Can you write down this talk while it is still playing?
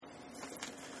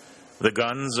The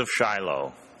Guns of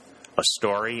Shiloh, a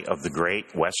story of the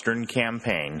Great Western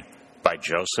Campaign by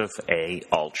Joseph A.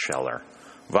 Altsheler,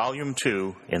 Volume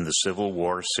 2 in the Civil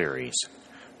War series.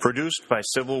 Produced by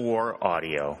Civil War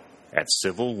Audio at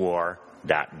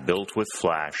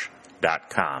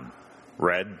civilwar.builtwithflash.com.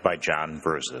 Read by John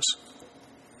Burzes.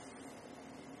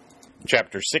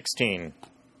 Chapter 16,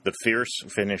 The Fierce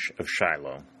Finish of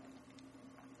Shiloh.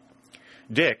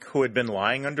 Dick, who had been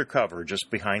lying under cover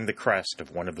just behind the crest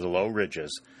of one of the low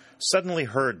ridges, suddenly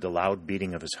heard the loud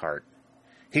beating of his heart.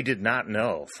 He did not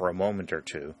know, for a moment or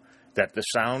two, that the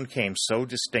sound came so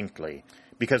distinctly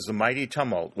because the mighty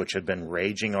tumult which had been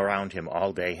raging around him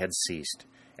all day had ceased,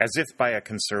 as if by a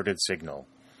concerted signal.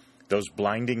 Those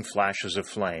blinding flashes of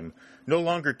flame no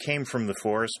longer came from the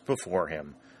forest before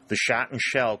him. The shot and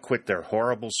shell quit their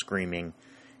horrible screaming,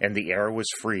 and the air was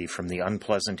free from the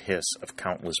unpleasant hiss of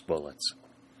countless bullets.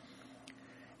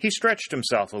 He stretched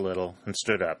himself a little and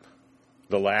stood up.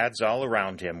 The lads all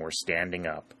around him were standing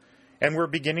up, and were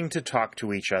beginning to talk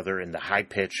to each other in the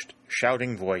high-pitched,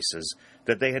 shouting voices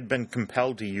that they had been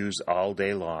compelled to use all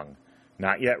day long,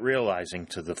 not yet realizing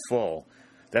to the full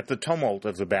that the tumult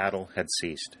of the battle had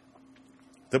ceased.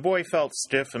 The boy felt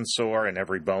stiff and sore in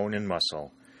every bone and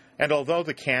muscle, and although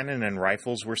the cannon and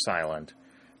rifles were silent,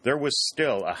 there was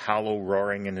still a hollow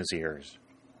roaring in his ears.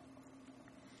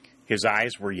 His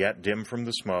eyes were yet dim from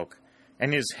the smoke,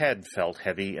 and his head felt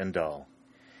heavy and dull.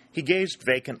 He gazed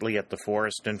vacantly at the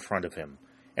forest in front of him,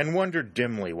 and wondered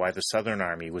dimly why the Southern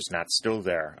army was not still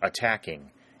there,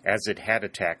 attacking, as it had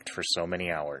attacked for so many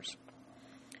hours.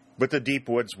 But the deep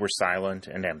woods were silent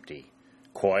and empty.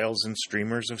 Coils and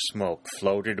streamers of smoke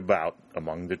floated about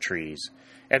among the trees,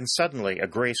 and suddenly a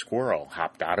gray squirrel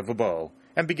hopped out of a bough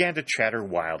and began to chatter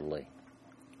wildly.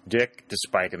 Dick,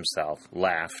 despite himself,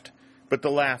 laughed, but the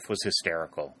laugh was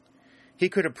hysterical. He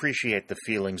could appreciate the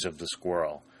feelings of the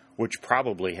squirrel, which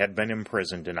probably had been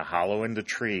imprisoned in a hollow in the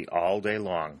tree all day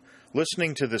long,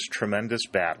 listening to this tremendous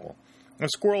battle,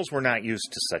 and squirrels were not used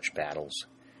to such battles.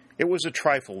 It was a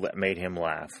trifle that made him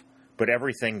laugh, but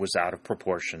everything was out of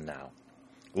proportion now.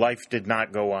 Life did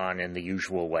not go on in the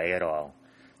usual way at all.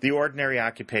 The ordinary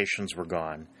occupations were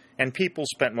gone, and people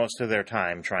spent most of their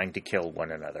time trying to kill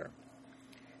one another.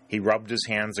 He rubbed his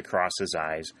hands across his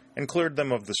eyes and cleared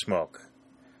them of the smoke.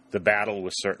 The battle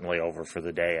was certainly over for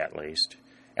the day, at least,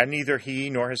 and neither he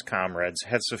nor his comrades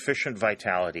had sufficient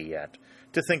vitality yet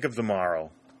to think of the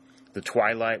morrow. The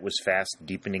twilight was fast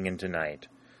deepening into night.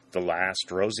 The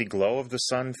last rosy glow of the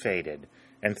sun faded,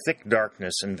 and thick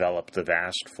darkness enveloped the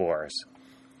vast forest,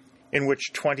 in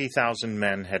which 20,000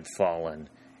 men had fallen,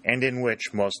 and in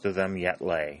which most of them yet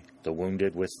lay, the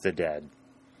wounded with the dead.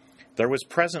 There was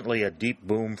presently a deep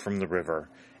boom from the river,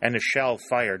 and a shell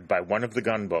fired by one of the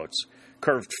gunboats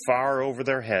curved far over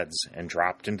their heads and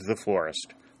dropped into the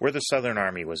forest, where the Southern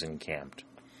army was encamped.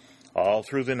 All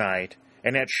through the night,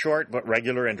 and at short but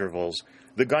regular intervals,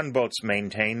 the gunboats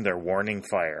maintained their warning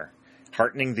fire,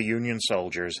 heartening the Union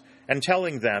soldiers and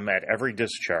telling them at every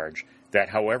discharge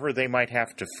that however they might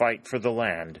have to fight for the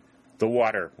land, the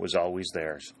water was always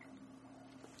theirs.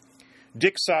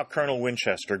 Dick saw Colonel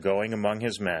Winchester going among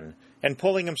his men, and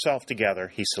pulling himself together,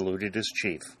 he saluted his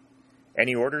chief.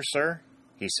 "Any orders, sir?"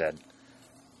 he said.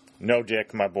 "No,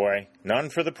 Dick, my boy, none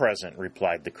for the present,"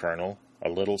 replied the colonel, a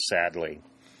little sadly.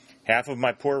 "Half of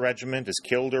my poor regiment is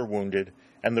killed or wounded,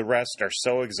 and the rest are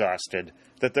so exhausted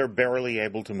that they're barely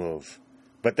able to move.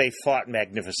 But they fought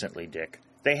magnificently, Dick.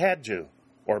 They had to,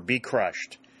 or be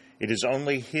crushed. It is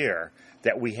only here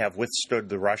that we have withstood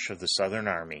the rush of the Southern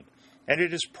army, and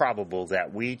it is probable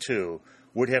that we, too,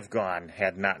 would have gone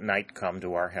had not night come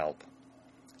to our help."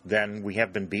 "Then we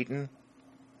have been beaten?"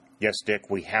 "Yes, Dick,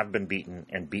 we have been beaten,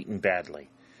 and beaten badly.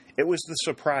 It was the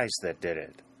surprise that did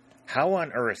it. How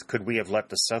on earth could we have let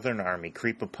the Southern army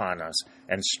creep upon us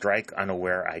and strike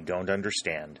unaware, I don't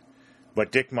understand.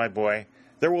 But, Dick, my boy,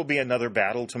 there will be another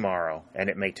battle tomorrow, and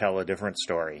it may tell a different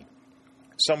story.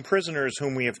 Some prisoners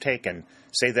whom we have taken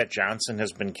say that Johnson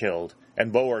has been killed,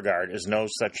 and Beauregard is no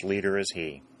such leader as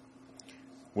he.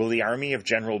 Will the army of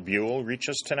General Buell reach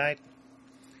us tonight?"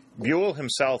 "Buell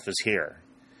himself is here.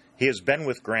 He has been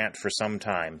with Grant for some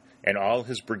time, and all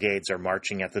his brigades are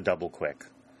marching at the double quick.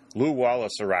 Lew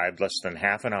Wallace arrived less than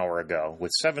half an hour ago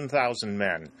with 7,000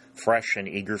 men, fresh and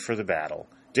eager for the battle.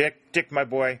 Dick, my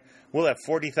boy, we'll have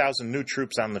 40,000 new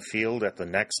troops on the field at the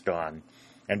next dawn,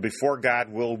 and before God,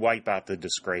 we'll wipe out the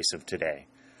disgrace of today.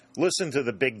 Listen to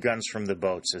the big guns from the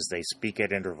boats as they speak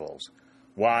at intervals.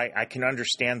 Why, I can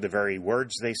understand the very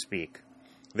words they speak.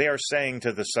 They are saying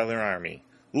to the Southern army,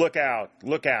 'Look out,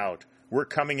 look out, we're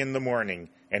coming in the morning,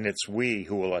 and it's we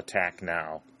who will attack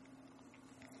now.'"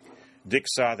 Dick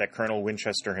saw that Colonel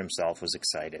Winchester himself was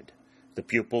excited. The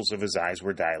pupils of his eyes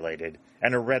were dilated,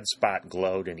 and a red spot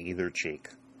glowed in either cheek.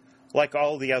 Like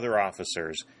all the other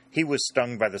officers, he was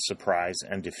stung by the surprise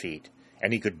and defeat,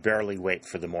 and he could barely wait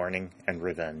for the morning and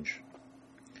revenge.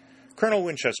 Colonel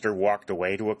Winchester walked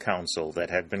away to a council that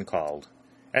had been called,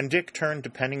 and Dick turned to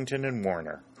Pennington and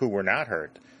Warner, who were not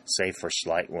hurt, save for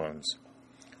slight wounds.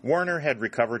 Warner had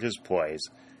recovered his poise,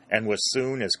 and was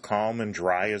soon as calm and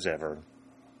dry as ever.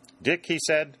 "Dick," he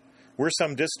said, "we're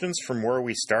some distance from where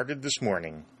we started this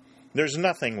morning. There's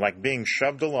nothing like being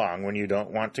shoved along when you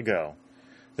don't want to go.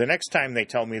 The next time they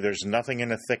tell me there's nothing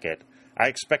in a thicket, I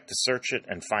expect to search it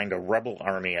and find a rebel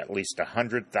army at least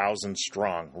 100,000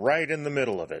 strong, right in the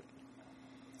middle of it."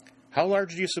 "How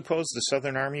large do you suppose the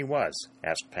Southern army was?"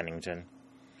 asked Pennington.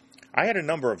 "I had a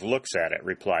number of looks at it,"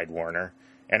 replied Warner,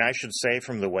 "and I should say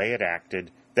from the way it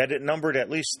acted that it numbered at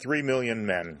least 3 million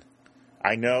men.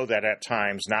 I know that at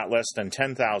times not less than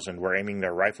 10,000 were aiming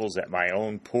their rifles at my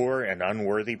own poor and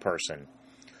unworthy person.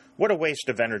 What a waste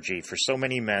of energy for so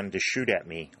many men to shoot at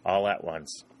me all at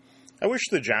once. I wish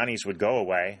the Johnnies would go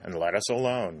away and let us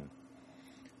alone."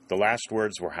 The last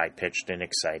words were high-pitched and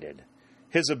excited.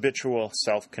 His habitual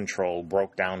self-control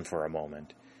broke down for a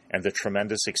moment, and the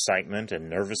tremendous excitement and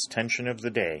nervous tension of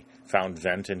the day found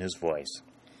vent in his voice.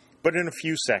 But in a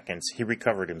few seconds he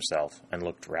recovered himself and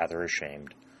looked rather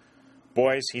ashamed.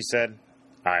 "Boys," he said,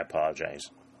 "I apologize."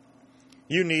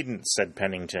 "You needn't," said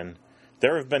Pennington.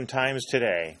 "There have been times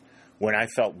today when I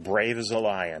felt brave as a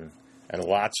lion, and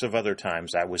lots of other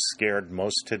times I was scared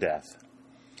most to death.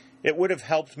 It would have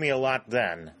helped me a lot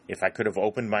then if I could have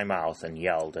opened my mouth and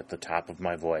yelled at the top of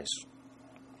my voice."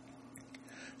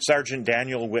 Sergeant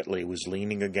Daniel Whitley was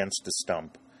leaning against a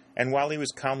stump, and while he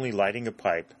was calmly lighting a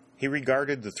pipe, he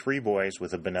regarded the three boys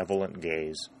with a benevolent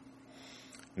gaze.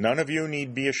 "None of you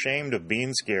need be ashamed of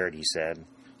being scared," he said.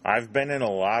 "I've been in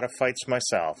a lot of fights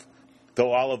myself,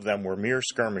 though all of them were mere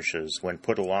skirmishes when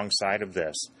put alongside of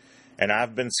this, and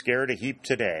I've been scared a heap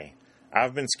today.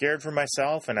 I've been scared for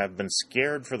myself, and I've been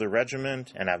scared for the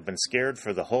regiment, and I've been scared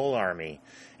for the whole army,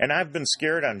 and I've been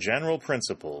scared on general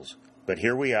principles. But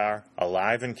here we are,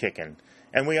 alive and kicking,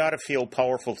 and we ought to feel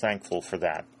powerful thankful for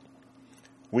that."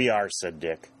 "We are," said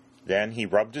Dick. Then he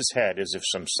rubbed his head as if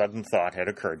some sudden thought had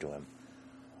occurred to him.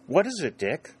 "What is it,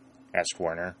 Dick?" asked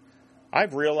Warner.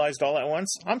 "I've realized all at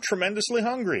once I'm tremendously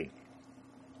hungry."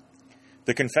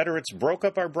 "The Confederates broke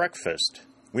up our breakfast.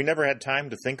 We never had time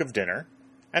to think of dinner,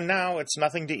 and now it's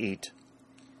nothing to eat."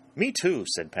 "Me too,"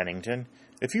 said Pennington.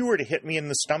 "If you were to hit me in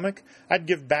the stomach, I'd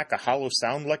give back a hollow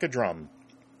sound like a drum.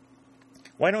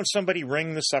 Why don't somebody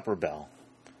ring the supper bell?"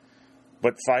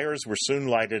 But fires were soon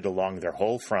lighted along their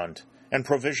whole front, and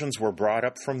provisions were brought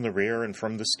up from the rear and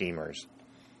from the steamers.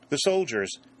 The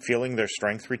soldiers, feeling their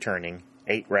strength returning,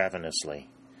 ate ravenously.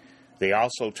 They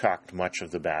also talked much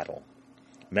of the battle.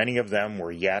 Many of them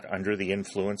were yet under the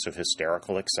influence of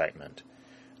hysterical excitement.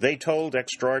 They told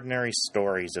extraordinary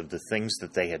stories of the things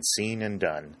that they had seen and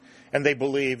done, and they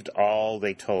believed all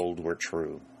they told were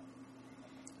true.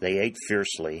 They ate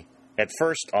fiercely, at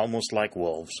first almost like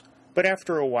wolves, but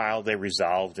after a while they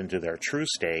resolved into their true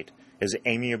state as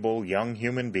amiable young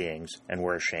human beings and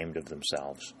were ashamed of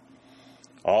themselves.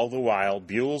 All the while,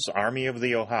 Buell's Army of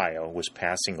the Ohio was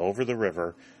passing over the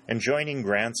river and joining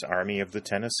Grant's Army of the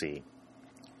Tennessee.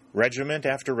 Regiment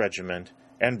after regiment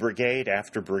and brigade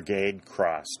after brigade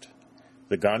crossed.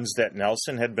 The guns that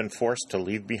Nelson had been forced to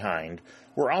leave behind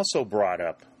were also brought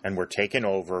up and were taken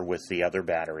over with the other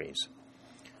batteries.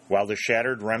 While the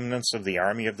shattered remnants of the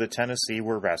Army of the Tennessee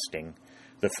were resting,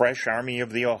 the fresh Army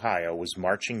of the Ohio was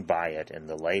marching by it in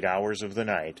the late hours of the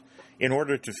night in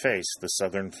order to face the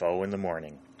Southern foe in the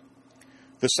morning.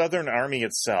 The Southern Army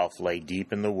itself lay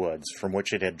deep in the woods from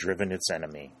which it had driven its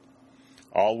enemy.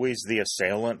 Always the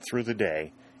assailant through the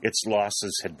day, its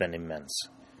losses had been immense.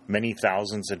 Many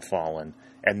thousands had fallen,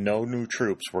 and no new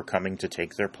troops were coming to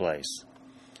take their place.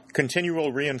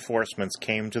 Continual reinforcements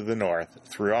came to the north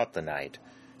throughout the night.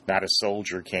 Not a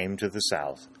soldier came to the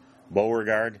south.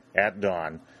 Beauregard, at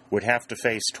dawn, would have to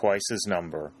face twice his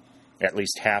number, at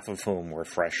least half of whom were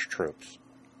fresh troops.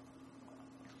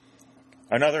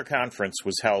 Another conference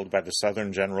was held by the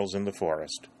Southern generals in the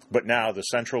forest, but now the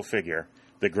central figure,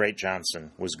 the great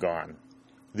Johnson, was gone.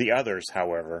 The others,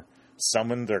 however,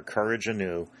 summoned their courage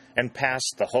anew and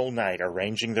passed the whole night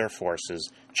arranging their forces,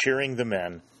 cheering the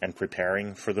men, and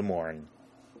preparing for the morn.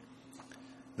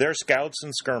 Their scouts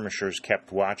and skirmishers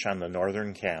kept watch on the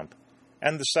northern camp,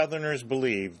 and the Southerners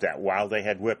believed that while they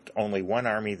had whipped only one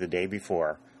army the day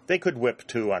before, they could whip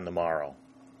two on the morrow.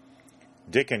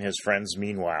 Dick and his friends,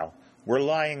 meanwhile, were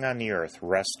lying on the earth,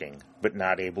 resting, but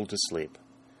not able to sleep.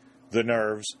 The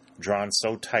nerves, drawn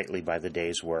so tightly by the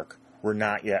day's work, were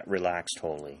not yet relaxed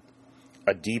wholly.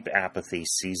 A deep apathy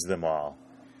seized them all.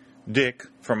 Dick,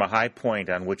 from a high point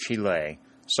on which he lay,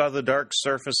 saw the dark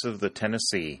surface of the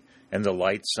Tennessee and the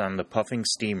lights on the puffing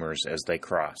steamers as they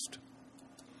crossed.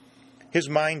 His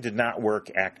mind did not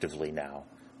work actively now,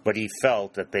 but he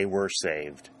felt that they were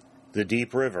saved. The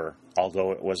deep river,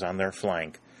 although it was on their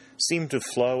flank, seemed to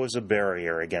flow as a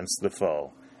barrier against the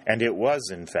foe, and it was,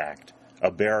 in fact,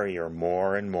 a barrier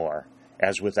more and more,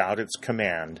 as without its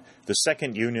command, the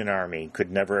Second Union Army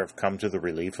could never have come to the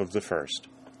relief of the First.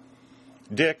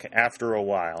 Dick, after a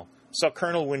while, saw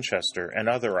Colonel Winchester and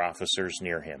other officers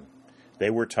near him. They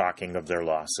were talking of their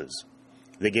losses.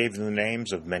 They gave the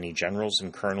names of many generals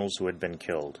and colonels who had been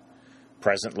killed.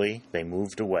 Presently they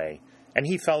moved away, and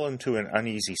he fell into an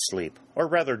uneasy sleep, or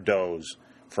rather doze,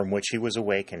 from which he was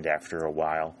awakened after a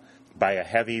while by a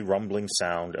heavy rumbling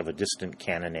sound of a distant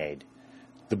cannonade.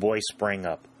 The boy sprang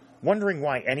up, wondering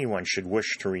why anyone should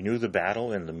wish to renew the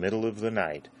battle in the middle of the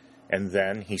night, and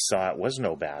then he saw it was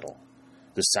no battle.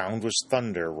 The sound was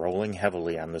thunder rolling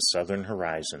heavily on the southern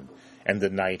horizon, and the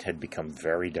night had become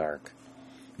very dark.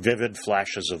 Vivid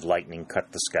flashes of lightning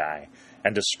cut the sky,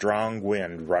 and a strong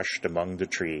wind rushed among the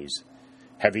trees.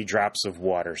 Heavy drops of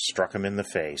water struck him in the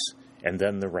face, and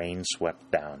then the rain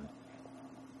swept down.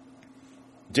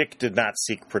 Dick did not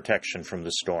seek protection from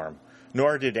the storm,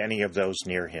 nor did any of those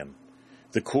near him.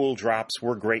 The cool drops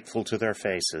were grateful to their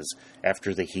faces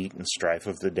after the heat and strife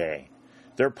of the day.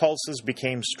 Their pulses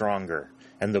became stronger,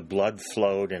 and the blood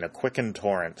flowed in a quickened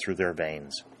torrent through their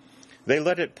veins. They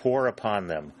let it pour upon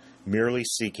them, merely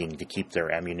seeking to keep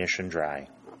their ammunition dry.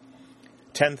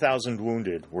 10,000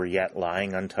 wounded were yet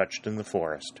lying untouched in the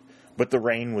forest, but the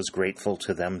rain was grateful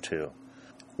to them too.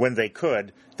 When they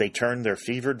could, they turned their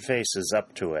fevered faces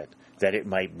up to it, that it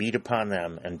might beat upon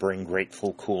them and bring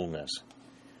grateful coolness.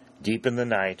 Deep in the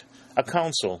night, a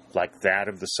council, like that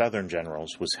of the Southern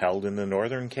generals, was held in the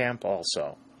Northern camp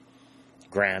also.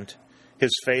 Grant,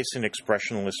 his face an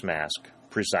expressionless mask,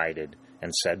 presided,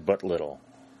 and said but little.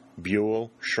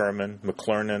 Buell, Sherman,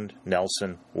 McClernand,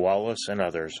 Nelson, Wallace, and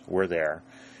others were there,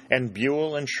 and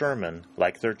Buell and Sherman,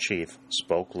 like their chief,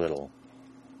 spoke little.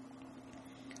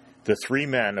 The three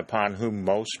men upon whom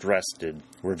most rested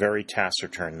were very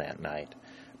taciturn that night,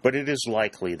 but it is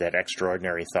likely that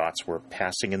extraordinary thoughts were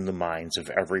passing in the minds of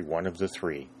every one of the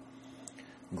three.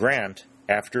 Grant,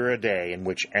 after a day in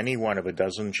which any one of a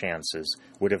dozen chances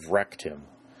would have wrecked him,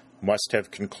 must have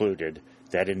concluded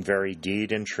that in very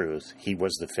deed and truth he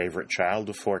was the favorite child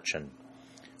of fortune.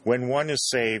 When one is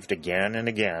saved again and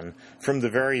again from the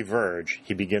very verge,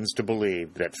 he begins to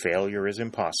believe that failure is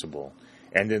impossible,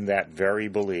 and in that very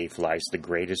belief lies the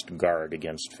greatest guard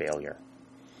against failure.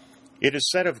 It is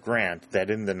said of Grant that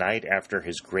in the night after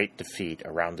his great defeat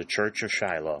around the church of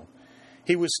Shiloh,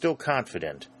 he was still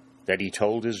confident that he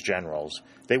told his generals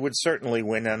they would certainly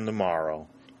win on the morrow,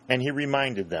 and he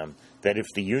reminded them that if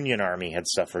the Union Army had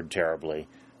suffered terribly,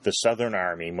 the Southern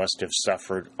Army must have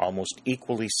suffered almost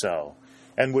equally so,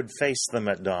 and would face them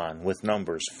at dawn with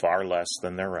numbers far less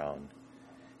than their own.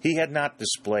 He had not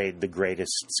displayed the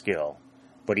greatest skill,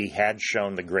 but he had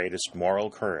shown the greatest moral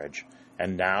courage,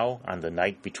 and now, on the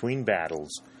night between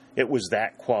battles, it was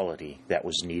that quality that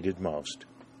was needed most.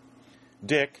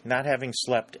 Dick, not having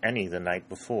slept any the night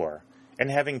before,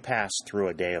 and having passed through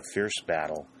a day of fierce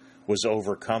battle, was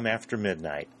overcome after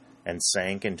midnight, and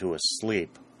sank into a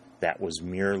sleep that was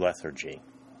mere lethargy.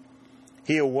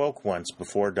 He awoke once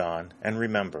before dawn and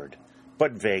remembered,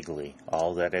 but vaguely,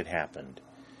 all that had happened.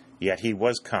 Yet he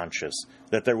was conscious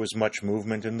that there was much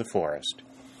movement in the forest.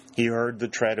 He heard the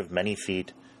tread of many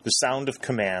feet, the sound of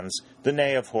commands, the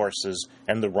neigh of horses,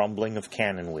 and the rumbling of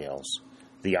cannon wheels.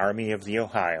 The Army of the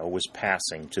Ohio was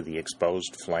passing to the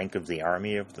exposed flank of the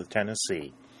Army of the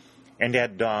Tennessee, and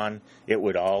at dawn it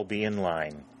would all be in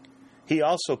line. He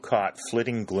also caught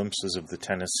flitting glimpses of the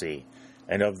Tennessee,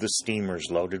 and of the steamers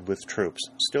loaded with troops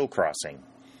still crossing,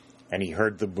 and he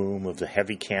heard the boom of the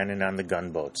heavy cannon on the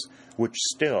gunboats, which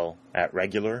still, at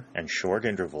regular and short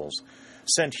intervals,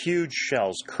 sent huge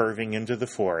shells curving into the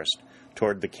forest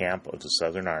toward the camp of the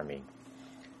Southern Army.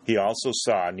 He also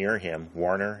saw near him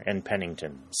Warner and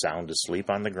Pennington sound asleep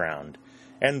on the ground,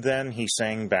 and then he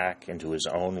sank back into his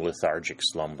own lethargic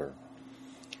slumber.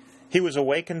 He was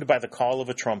awakened by the call of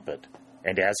a trumpet,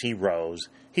 and as he rose,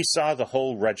 he saw the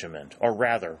whole regiment, or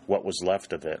rather what was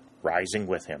left of it, rising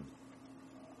with him.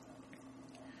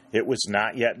 It was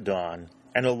not yet dawn,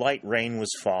 and a light rain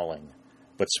was falling,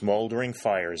 but smoldering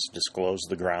fires disclosed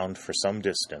the ground for some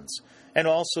distance, and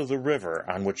also the river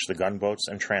on which the gunboats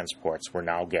and transports were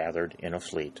now gathered in a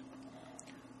fleet.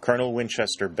 Colonel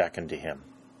Winchester beckoned to him.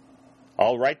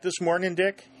 "All right this morning,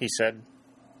 Dick?" he said.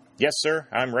 "Yes, sir,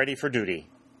 I'm ready for duty."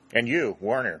 "And you,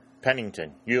 Warner,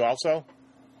 Pennington, you also?"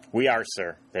 "We are,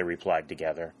 sir," they replied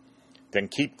together. "Then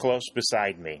keep close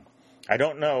beside me. I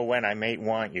don't know when I may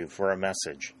want you for a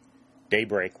message.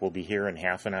 Daybreak will be here in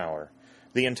half an hour.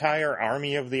 The entire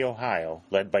Army of the Ohio,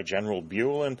 led by General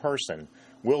Buell in person,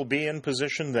 will be in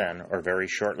position then or very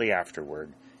shortly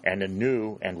afterward, and a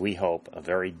new, and we hope, a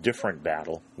very different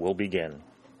battle will begin."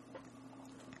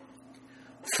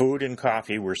 Food and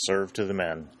coffee were served to the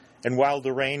men, and while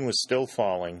the rain was still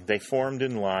falling, they formed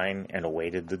in line and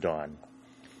awaited the dawn.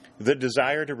 The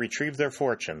desire to retrieve their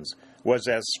fortunes was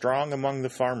as strong among the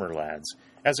farmer lads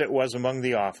as it was among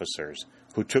the officers,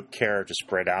 who took care to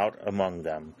spread out among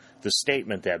them the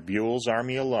statement that Buell's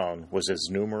army alone was as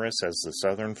numerous as the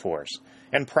Southern force,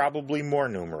 and probably more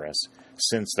numerous,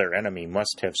 since their enemy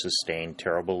must have sustained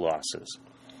terrible losses.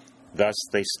 Thus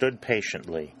they stood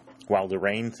patiently, while the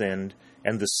rain thinned,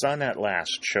 and the sun at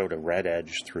last showed a red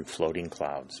edge through floating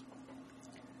clouds.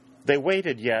 They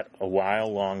waited yet a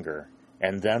while longer,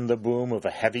 and then the boom of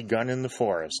a heavy gun in the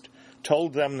forest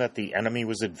told them that the enemy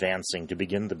was advancing to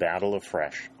begin the battle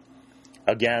afresh.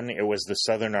 Again it was the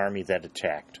Southern army that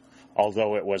attacked,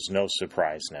 although it was no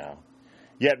surprise now.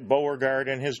 Yet Beauregard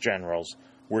and his generals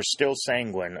were still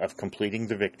sanguine of completing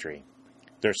the victory.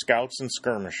 Their scouts and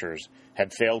skirmishers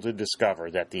had failed to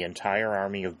discover that the entire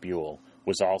army of Buell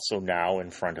was also now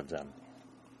in front of them.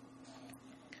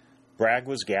 Bragg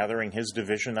was gathering his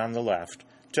division on the left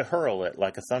to hurl it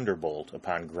like a thunderbolt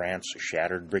upon Grant's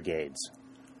shattered brigades.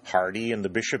 Hardee and the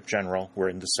Bishop General were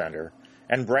in the center,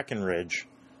 and Breckinridge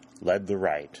led the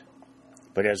right.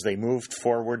 But as they moved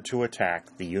forward to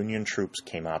attack, the Union troops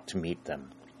came out to meet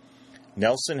them.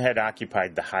 Nelson had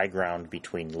occupied the high ground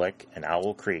between Lick and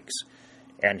Owl Creeks,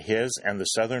 and his and the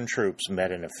Southern troops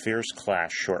met in a fierce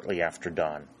clash shortly after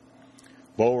dawn.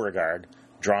 Beauregard,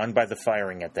 drawn by the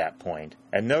firing at that point,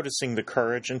 and noticing the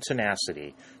courage and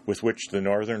tenacity with which the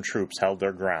Northern troops held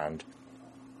their ground,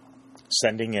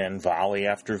 sending in volley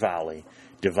after volley,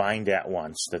 divined at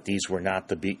once that these were not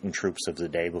the beaten troops of the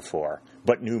day before,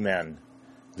 but new men.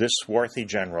 This swarthy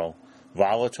general,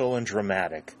 volatile and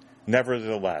dramatic,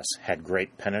 nevertheless had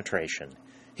great penetration.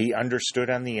 He understood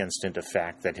on the instant a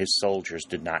fact that his soldiers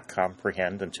did not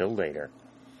comprehend until later.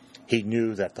 He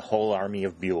knew that the whole army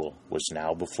of Buell was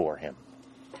now before him.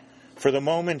 For the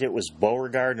moment it was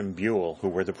Beauregard and Buell who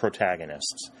were the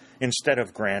protagonists, instead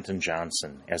of Grant and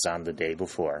Johnson, as on the day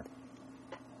before.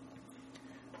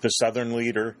 The Southern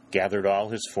leader gathered all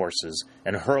his forces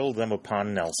and hurled them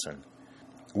upon Nelson.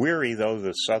 Weary though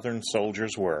the Southern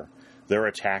soldiers were, their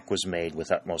attack was made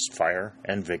with utmost fire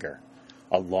and vigor.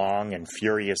 A long and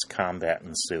furious combat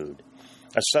ensued.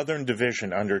 A Southern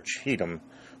division under Cheatham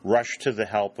rushed to the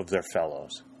help of their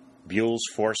fellows. Buell's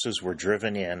forces were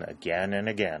driven in again and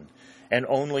again, and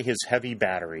only his heavy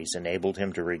batteries enabled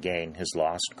him to regain his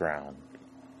lost ground.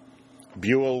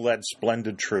 Buell led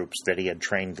splendid troops that he had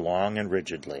trained long and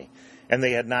rigidly, and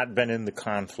they had not been in the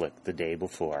conflict the day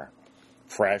before.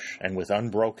 Fresh and with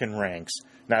unbroken ranks,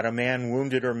 not a man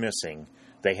wounded or missing,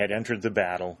 they had entered the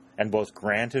battle, and both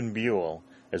Grant and Buell,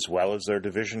 as well as their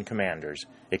division commanders,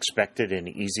 expected an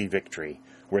easy victory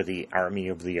where the Army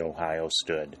of the Ohio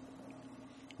stood.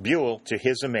 Buell, to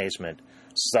his amazement,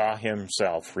 saw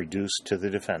himself reduced to the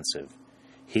defensive.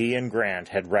 He and Grant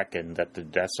had reckoned that the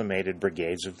decimated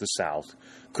brigades of the South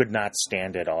could not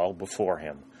stand at all before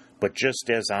him, but just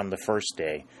as on the first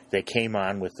day, they came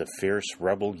on with the fierce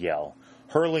rebel yell,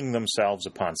 hurling themselves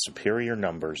upon superior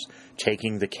numbers,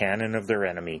 taking the cannon of their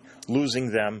enemy,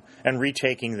 losing them, and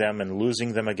retaking them and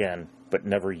losing them again, but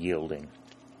never yielding.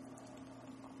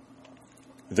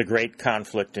 The great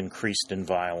conflict increased in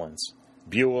violence.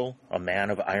 Buell, a man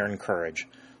of iron courage,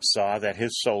 saw that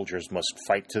his soldiers must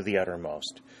fight to the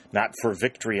uttermost, not for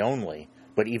victory only,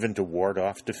 but even to ward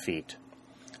off defeat.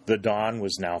 The dawn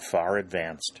was now far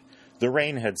advanced. The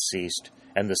rain had ceased,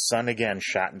 and the sun again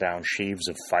shot down sheaves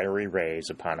of fiery rays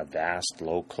upon a vast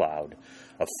low cloud,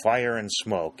 of fire and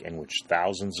smoke in which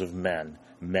thousands of men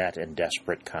met in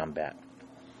desperate combat.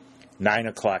 9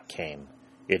 o'clock came.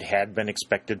 It had been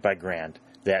expected by Grant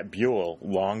that Buell,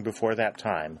 long before that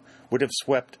time, would have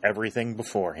swept everything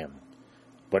before him.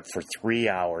 But for 3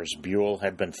 hours Buell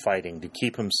had been fighting to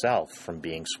keep himself from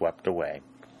being swept away.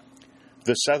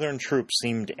 The Southern troops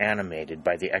seemed animated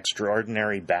by the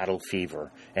extraordinary battle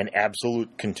fever and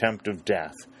absolute contempt of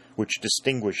death which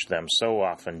distinguished them so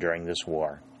often during this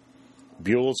war.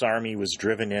 Buell's army was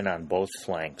driven in on both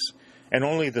flanks, and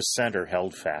only the center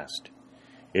held fast.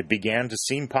 It began to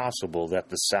seem possible that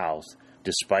the South,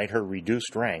 despite her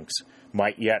reduced ranks,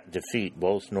 might yet defeat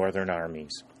both Northern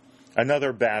armies.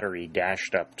 Another battery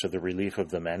dashed up to the relief of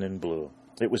the men in blue.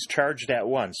 It was charged at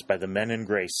once by the men in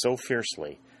gray so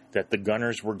fiercely that the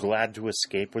gunners were glad to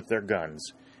escape with their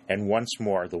guns, and once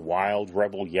more the wild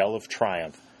rebel yell of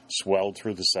triumph swelled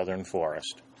through the southern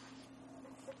forest.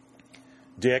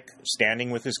 Dick, standing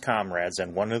with his comrades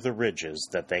on one of the ridges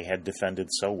that they had defended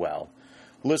so well,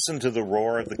 listened to the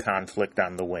roar of the conflict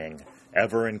on the wing,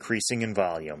 ever increasing in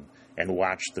volume, and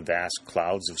watched the vast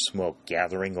clouds of smoke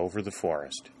gathering over the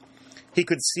forest. He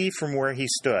could see from where he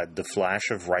stood the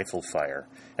flash of rifle fire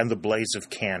and the blaze of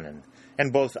cannon,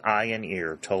 and both eye and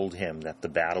ear told him that the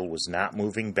battle was not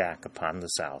moving back upon the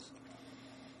south.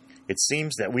 "It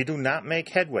seems that we do not make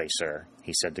headway, sir,"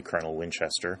 he said to Colonel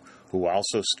Winchester, who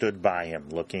also stood by him,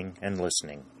 looking and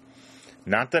listening.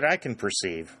 "Not that I can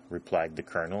perceive," replied the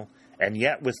colonel, "and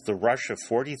yet with the rush of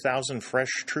 40,000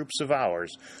 fresh troops of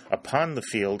ours upon the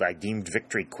field I deemed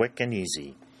victory quick and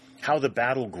easy. How the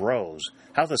battle grows!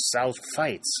 How the South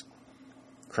fights!"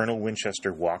 Colonel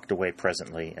Winchester walked away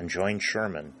presently and joined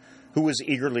Sherman, who was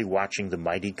eagerly watching the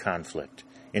mighty conflict,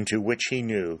 into which he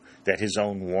knew that his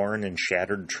own worn and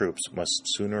shattered troops must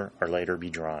sooner or later be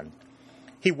drawn.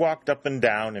 He walked up and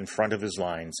down in front of his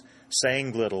lines,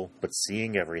 saying little but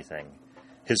seeing everything.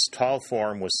 His tall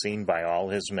form was seen by all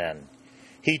his men.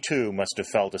 He, too, must have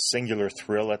felt a singular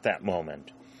thrill at that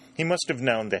moment. He must have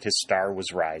known that his star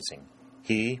was rising.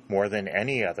 He, more than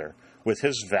any other, with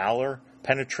his valor,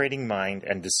 penetrating mind,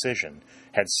 and decision,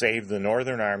 had saved the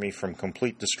Northern army from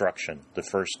complete destruction the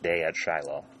first day at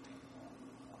Shiloh.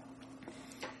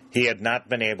 He had not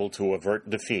been able to avert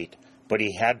defeat, but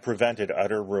he had prevented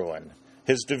utter ruin.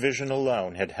 His division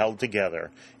alone had held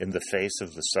together in the face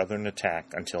of the Southern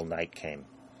attack until night came.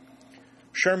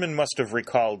 Sherman must have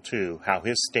recalled, too, how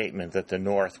his statement that the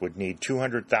North would need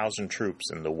 200,000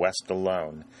 troops in the West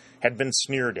alone had been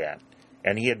sneered at,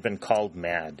 and he had been called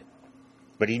mad.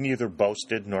 But he neither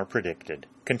boasted nor predicted,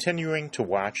 continuing to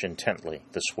watch intently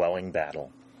the swelling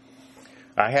battle.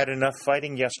 "I had enough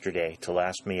fighting yesterday to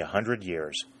last me 100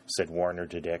 years, said Warner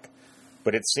to Dick,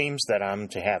 "but it seems that I'm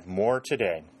to have more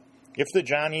today. If the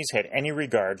Johnnies had any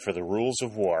regard for the rules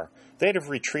of war, they'd have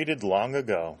retreated long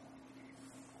ago."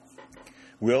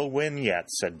 "We'll win yet,"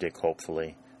 said Dick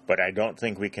hopefully, "but I don't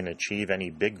think we can achieve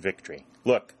any big victory.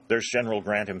 Look, there's General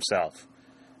Grant himself."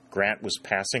 Grant was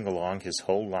passing along his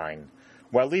whole line.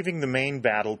 While leaving the main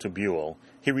battle to Buell,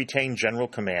 he retained general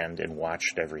command and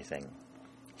watched everything.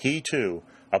 He, too,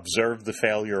 observed the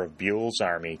failure of Buell's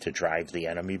army to drive the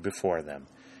enemy before them,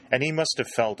 and he must have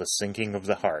felt a sinking of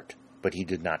the heart, but he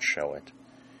did not show it.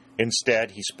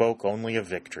 Instead, he spoke only of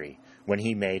victory, when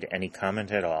he made any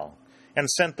comment at all, and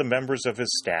sent the members of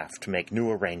his staff to make new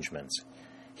arrangements.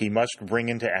 He must bring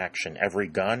into action every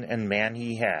gun and man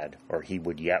he had, or he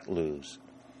would yet lose.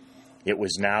 It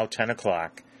was now 10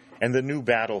 o'clock, and the new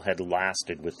battle had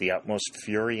lasted with the utmost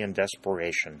fury and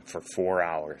desperation for 4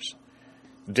 hours.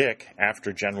 Dick,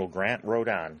 after General Grant rode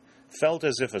on, felt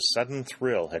as if a sudden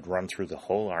thrill had run through the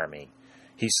whole army.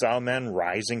 He saw men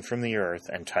rising from the earth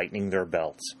and tightening their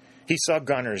belts. He saw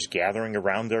gunners gathering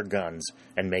around their guns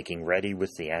and making ready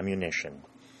with the ammunition.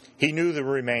 He knew the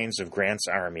remains of Grant's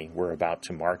army were about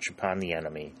to march upon the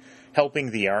enemy, helping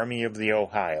the Army of the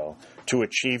Ohio to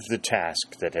achieve the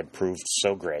task that had proved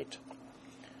so great.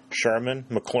 Sherman,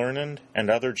 McClernand, and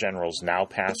other generals now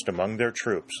passed among their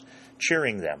troops,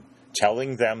 cheering them,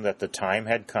 telling them that the time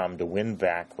had come to win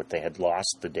back what they had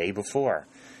lost the day before,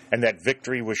 and that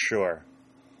victory was sure.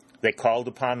 They called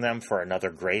upon them for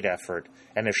another great effort,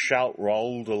 and a shout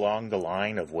rolled along the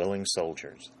line of willing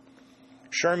soldiers.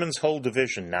 Sherman's whole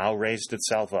division now raised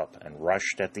itself up and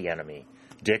rushed at the enemy,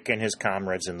 Dick and his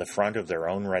comrades in the front of their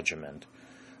own regiment.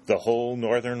 The whole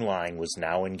Northern line was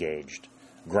now engaged.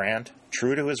 Grant,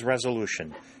 true to his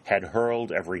resolution, had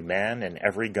hurled every man and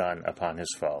every gun upon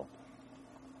his foe.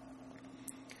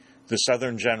 The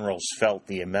Southern generals felt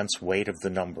the immense weight of the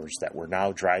numbers that were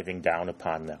now driving down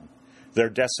upon them. Their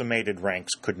decimated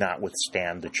ranks could not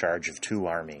withstand the charge of two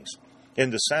armies. In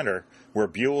the center, where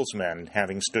Buell's men,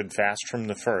 having stood fast from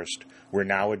the first, were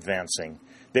now advancing,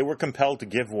 they were compelled to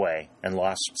give way and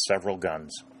lost several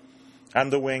guns. On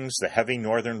the wings, the heavy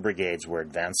Northern brigades were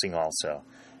advancing also,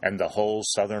 and the whole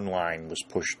Southern line was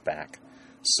pushed back.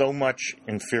 So much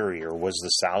inferior was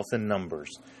the South in numbers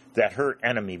that her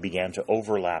enemy began to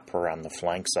overlap her on the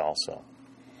flanks also.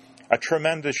 A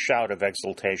tremendous shout of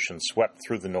exultation swept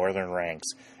through the Northern ranks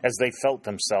as they felt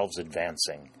themselves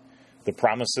advancing. The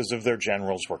promises of their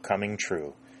generals were coming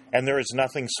true, and there is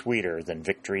nothing sweeter than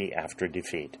victory after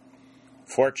defeat.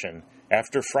 Fortune,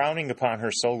 after frowning upon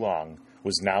her so long,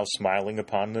 was now smiling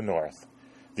upon the North.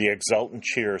 The exultant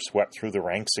cheer swept through the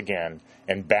ranks again,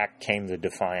 and back came the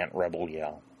defiant rebel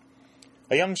yell.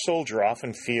 A young soldier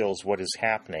often feels what is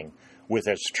happening with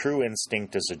as true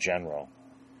instinct as a general.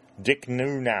 Dick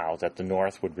knew now that the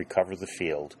North would recover the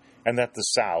field, and that the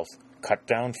South, cut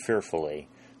down fearfully,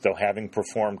 though having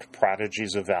performed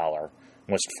prodigies of valor,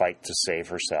 must fight to save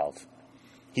herself.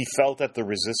 He felt that the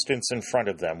resistance in front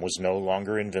of them was no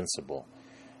longer invincible.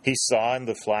 He saw in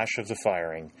the flash of the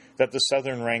firing that the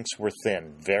Southern ranks were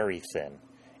thin, very thin,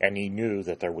 and he knew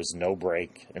that there was no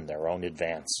break in their own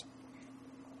advance.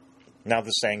 Now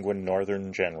the sanguine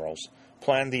Northern generals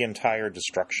planned the entire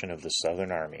destruction of the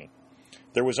Southern army.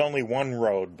 There was only one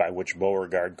road by which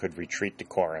Beauregard could retreat to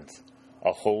Corinth.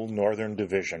 A whole Northern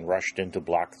division rushed in to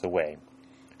block the way.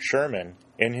 Sherman,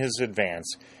 in his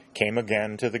advance, came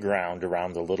again to the ground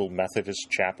around the little Methodist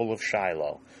chapel of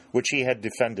Shiloh, which he had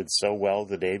defended so well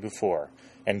the day before,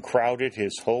 and crowded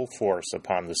his whole force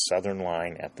upon the Southern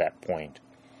line at that point.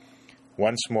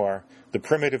 Once more, the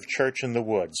primitive church in the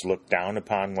woods looked down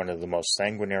upon one of the most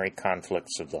sanguinary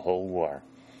conflicts of the whole war.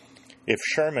 If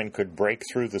Sherman could break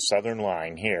through the Southern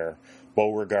line here,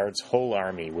 Beauregard's whole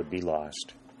army would be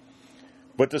lost.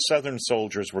 But the Southern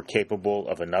soldiers were capable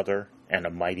of another and a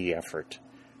mighty effort.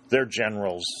 Their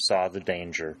generals saw the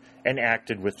danger and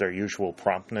acted with their usual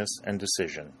promptness and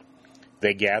decision.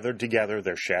 They gathered together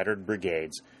their shattered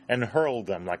brigades and hurled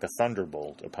them like a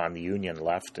thunderbolt upon the Union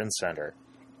left and center.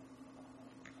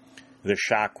 The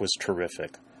shock was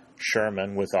terrific.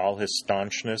 Sherman, with all his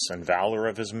staunchness and valor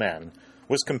of his men,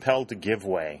 was compelled to give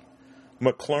way.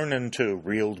 McClernand, too,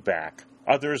 reeled back.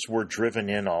 Others were driven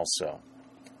in also.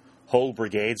 Whole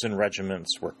brigades and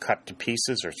regiments were cut to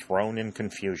pieces or thrown in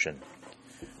confusion.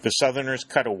 The Southerners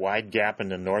cut a wide gap in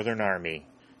the Northern army,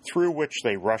 through which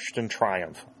they rushed in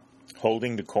triumph,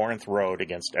 holding the Corinth road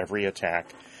against every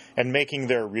attack and making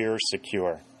their rear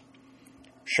secure.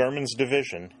 Sherman's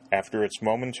division, after its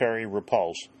momentary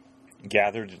repulse,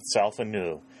 gathered itself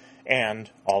anew, and,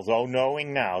 although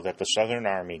knowing now that the Southern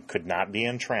army could not be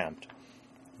entramped,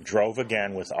 drove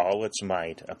again with all its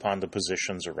might upon the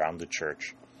positions around the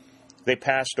church. They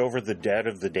passed over the dead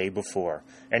of the day before,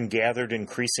 and gathered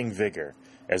increasing vigor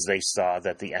as they saw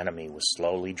that the enemy was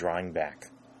slowly drawing back.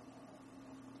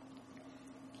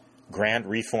 Grant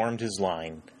reformed his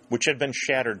line, which had been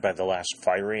shattered by the last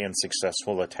fiery and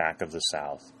successful attack of the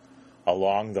South.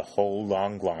 Along the whole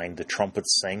long line the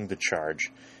trumpets sang the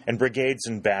charge, and brigades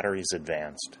and batteries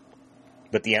advanced.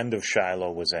 But the end of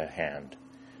Shiloh was at hand.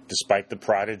 Despite the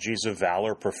prodigies of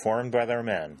valor performed by their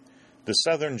men, the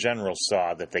Southern generals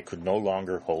saw that they could no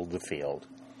longer hold the field.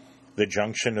 The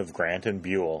junction of Grant and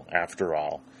Buell, after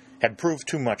all, had proved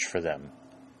too much for them.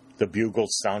 The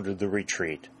bugles sounded the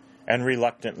retreat, and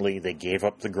reluctantly they gave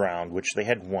up the ground which they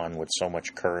had won with so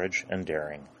much courage and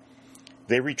daring.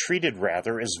 They retreated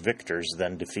rather as victors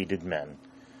than defeated men,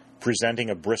 presenting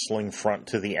a bristling front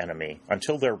to the enemy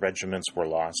until their regiments were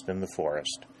lost in the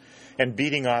forest, and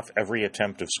beating off every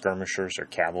attempt of skirmishers or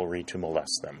cavalry to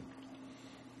molest them.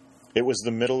 It was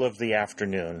the middle of the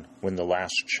afternoon when the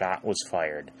last shot was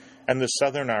fired, and the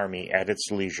Southern army, at its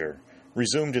leisure,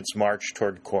 resumed its march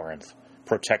toward Corinth,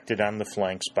 protected on the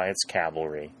flanks by its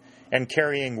cavalry, and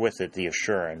carrying with it the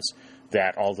assurance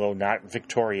that, although not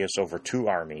victorious over two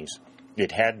armies,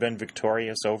 it had been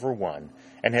victorious over one,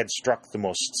 and had struck the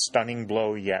most stunning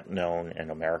blow yet known in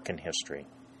American history.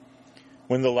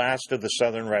 When the last of the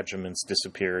Southern regiments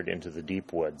disappeared into the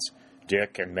deep woods,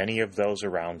 Dick and many of those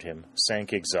around him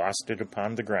sank exhausted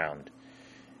upon the ground.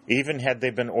 Even had they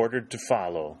been ordered to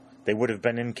follow, they would have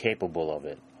been incapable of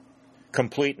it.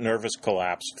 Complete nervous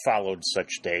collapse followed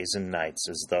such days and nights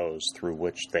as those through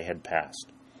which they had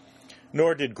passed.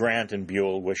 Nor did Grant and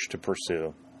Buell wish to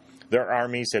pursue. Their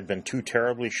armies had been too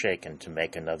terribly shaken to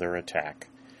make another attack.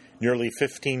 Nearly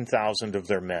 15,000 of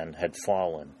their men had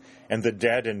fallen, and the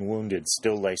dead and wounded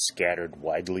still lay scattered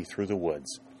widely through the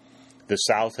woods. The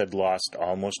South had lost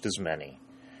almost as many.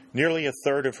 Nearly a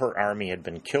third of her army had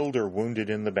been killed or wounded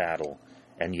in the battle,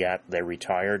 and yet they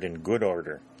retired in good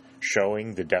order,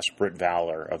 showing the desperate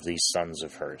valor of these sons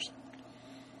of hers.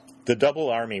 The double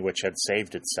army which had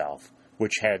saved itself,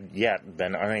 which had yet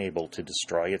been unable to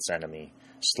destroy its enemy,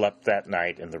 slept that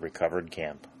night in the recovered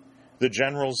camp. The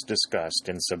generals discussed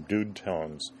in subdued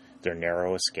tones their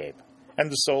narrow escape,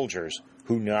 and the soldiers,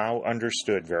 who now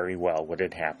understood very well what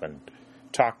had happened,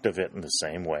 talked of it in the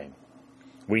same way.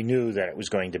 "We knew that it was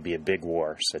going to be a big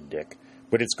war," said Dick,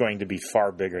 "but it's going to be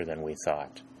far bigger than we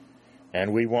thought."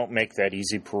 "And we won't make that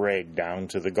easy parade down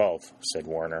to the Gulf," said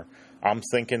Warner. "I'm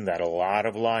thinking that a lot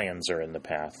of lions are in the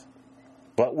path."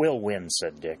 "But we'll win,"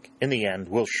 said Dick. "In the end,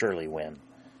 we'll surely win."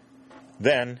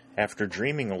 Then, after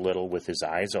dreaming a little with his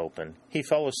eyes open, he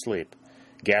fell asleep,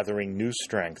 gathering new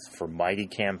strength for mighty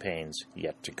campaigns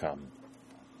yet to come.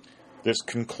 This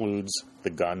concludes The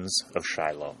Guns of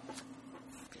Shiloh.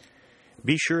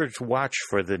 Be sure to watch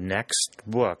for the next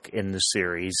book in the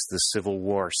series, the Civil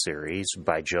War series,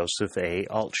 by Joseph A.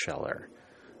 Altsheler.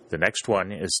 The next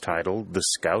one is titled The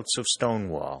Scouts of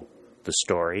Stonewall, the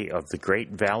story of the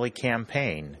Great Valley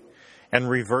Campaign, and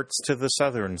reverts to the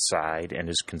southern side and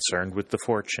is concerned with the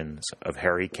fortunes of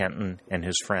Harry Kenton and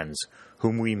his friends,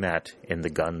 whom we met in the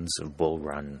Guns of Bull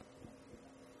Run.